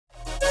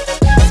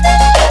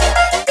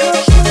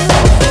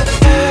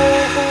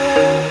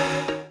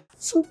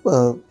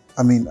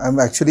I mean, I'm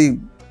actually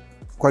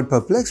quite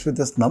perplexed with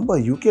this number.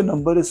 UK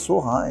number is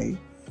so high.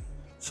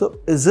 So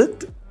is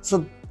it,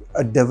 so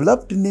a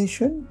developed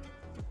nation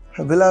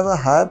will have a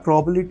higher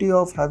probability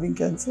of having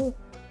cancer?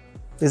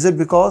 Is it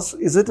because,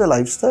 is it a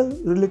lifestyle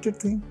related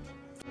thing?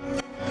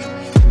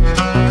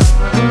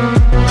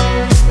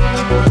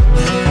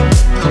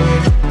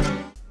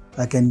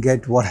 I can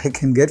get what I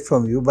can get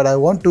from you, but I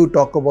want to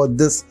talk about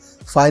this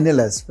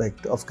final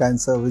aspect of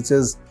cancer, which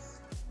is,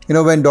 you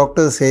know, when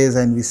doctor says,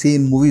 and we see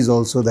in movies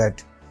also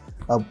that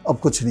ab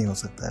kuch nahi ho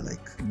sakta hai,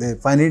 like they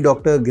finally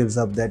doctor gives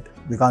up that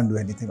we can't do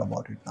anything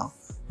about it now.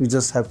 We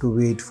just have to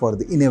wait for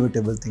the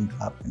inevitable thing to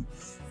happen.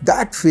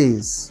 That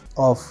phase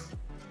of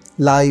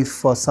life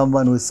for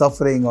someone who is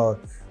suffering or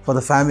for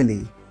the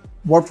family,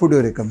 what would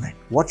you recommend?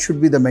 What should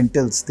be the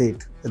mental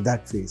state at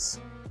that phase?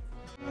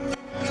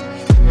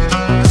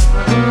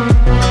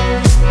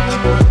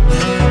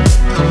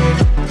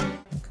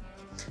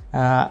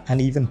 And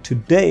even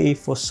today,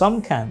 for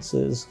some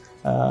cancers,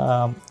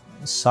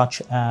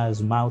 such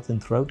as mouth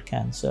and throat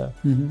cancer,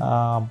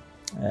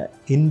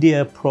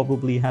 India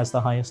probably has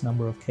the highest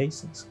number of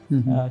cases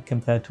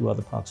compared to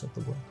other parts of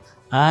the world.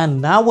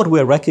 And now what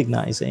we're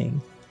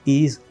recognizing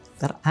is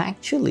that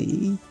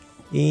actually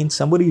in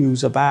somebody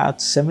who's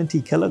about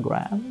 70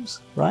 kilograms,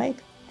 right,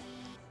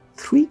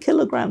 3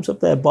 kilograms of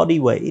their body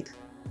weight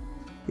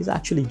is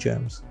actually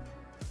germs.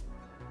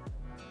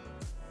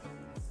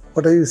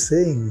 What are you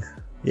saying?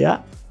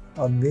 Yeah.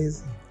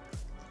 Amazing.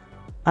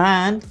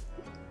 And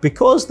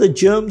because the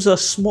germs are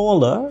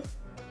smaller,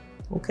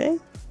 okay,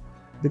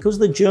 because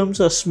the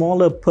germs are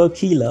smaller per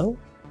kilo,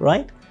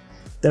 right,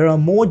 there are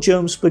more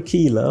germs per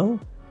kilo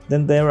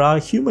than there are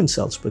human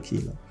cells per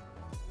kilo.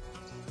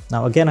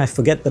 Now again, I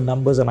forget the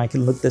numbers and I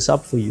can look this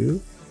up for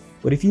you,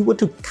 but if you were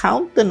to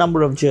count the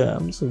number of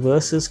germs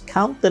versus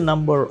count the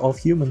number of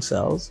human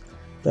cells,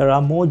 there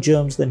are more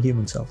germs than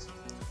human cells.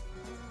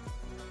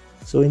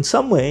 So in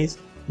some ways,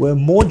 we're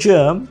more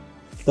germ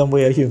than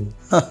we are human.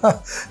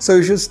 So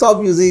you should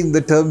stop using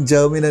the term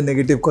germ in a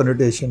negative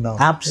connotation now.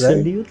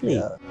 Absolutely.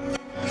 Right? Yeah.